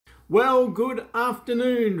Well, good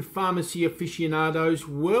afternoon, pharmacy aficionados.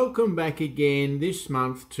 Welcome back again this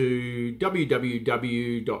month to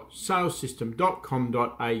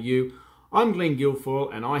www.salessystem.com.au. I'm Glenn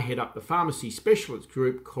Guilfoyle and I head up the pharmacy specialist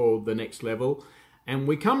group called The Next Level. And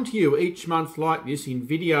we come to you each month like this in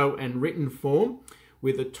video and written form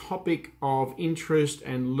with a topic of interest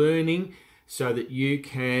and learning so that you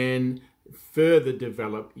can further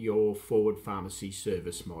develop your forward pharmacy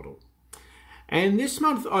service model. And this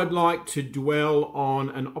month I'd like to dwell on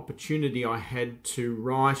an opportunity I had to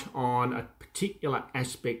write on a particular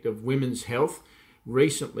aspect of women's health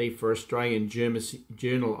recently for Australian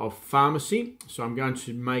Journal of Pharmacy. So I'm going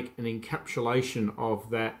to make an encapsulation of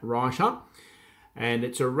that write-up. And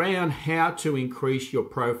it's around how to increase your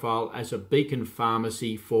profile as a beacon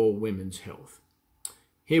pharmacy for women's health.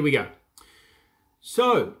 Here we go.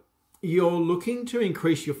 So, you're looking to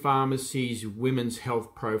increase your pharmacy's women's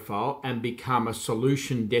health profile and become a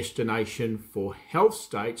solution destination for health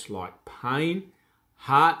states like pain,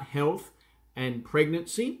 heart health, and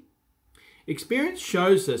pregnancy. Experience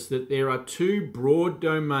shows us that there are two broad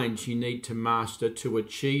domains you need to master to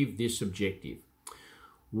achieve this objective.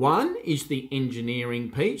 One is the engineering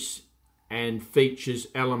piece and features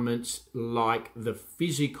elements like the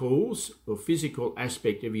physical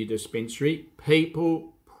aspect of your dispensary,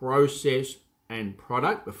 people, process and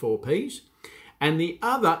product, the 4 Ps. And the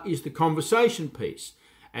other is the conversation piece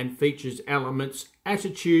and features elements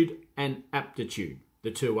attitude and aptitude, the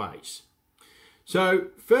 2 As. So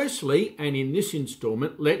firstly, and in this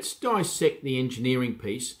installment, let's dissect the engineering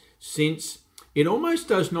piece, since it almost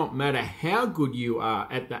does not matter how good you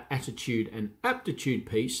are at the attitude and aptitude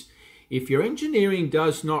piece. If your engineering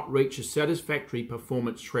does not reach a satisfactory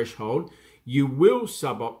performance threshold, you will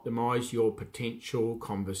sub-optimize your potential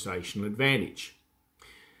conversational advantage.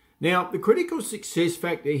 Now, the critical success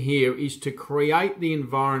factor here is to create the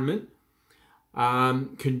environment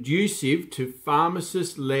conducive to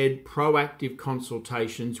pharmacist-led proactive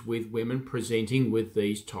consultations with women presenting with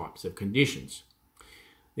these types of conditions.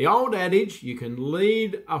 The old adage, you can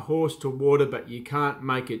lead a horse to water but you can't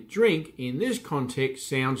make it drink, in this context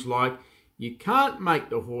sounds like you can't make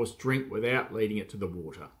the horse drink without leading it to the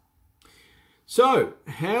water. So,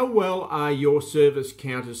 how well are your service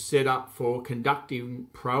counters set up for conducting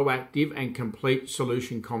proactive and complete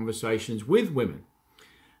solution conversations with women,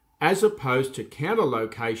 as opposed to counter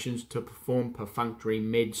locations to perform perfunctory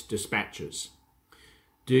meds dispatches?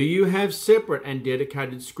 Do you have separate and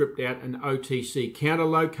dedicated script out and OTC counter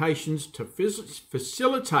locations to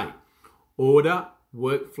facilitate order,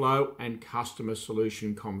 workflow and customer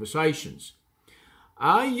solution conversations?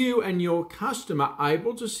 Are you and your customer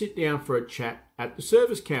able to sit down for a chat at the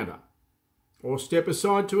service counter or step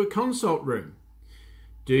aside to a consult room?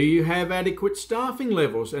 Do you have adequate staffing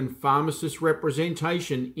levels and pharmacist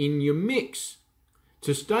representation in your mix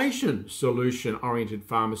to station solution-oriented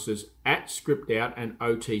pharmacists at script out and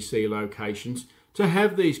OTC locations to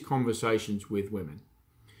have these conversations with women?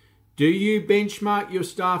 Do you benchmark your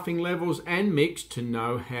staffing levels and mix to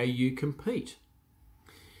know how you compete?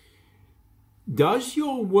 Does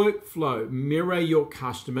your workflow mirror your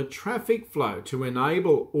customer traffic flow to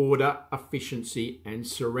enable order, efficiency and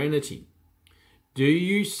serenity? Do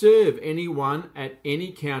you serve anyone at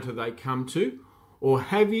any counter they come to, or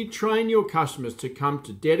have you trained your customers to come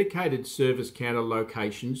to dedicated service counter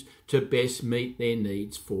locations to best meet their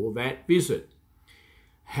needs for that visit?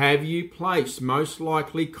 Have you placed most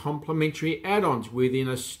likely complementary add-ons within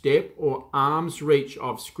a step or arm's reach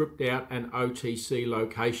of script out and OTC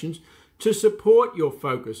locations to support your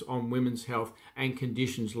focus on women's health and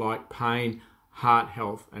conditions like pain, heart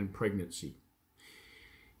health and pregnancy?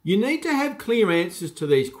 You need to have clear answers to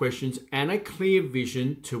these questions and a clear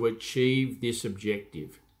vision to achieve this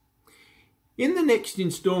objective. In the next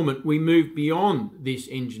installment, we move beyond this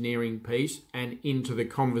engineering piece and into the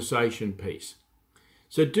conversation piece.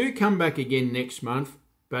 So do come back again next month,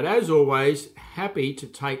 but as always, happy to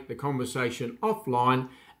take the conversation offline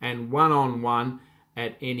and one-on-one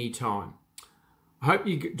at any time. I hope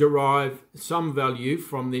you derive some value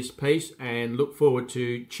from this piece and look forward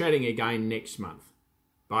to chatting again next month.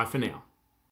 Bye for now.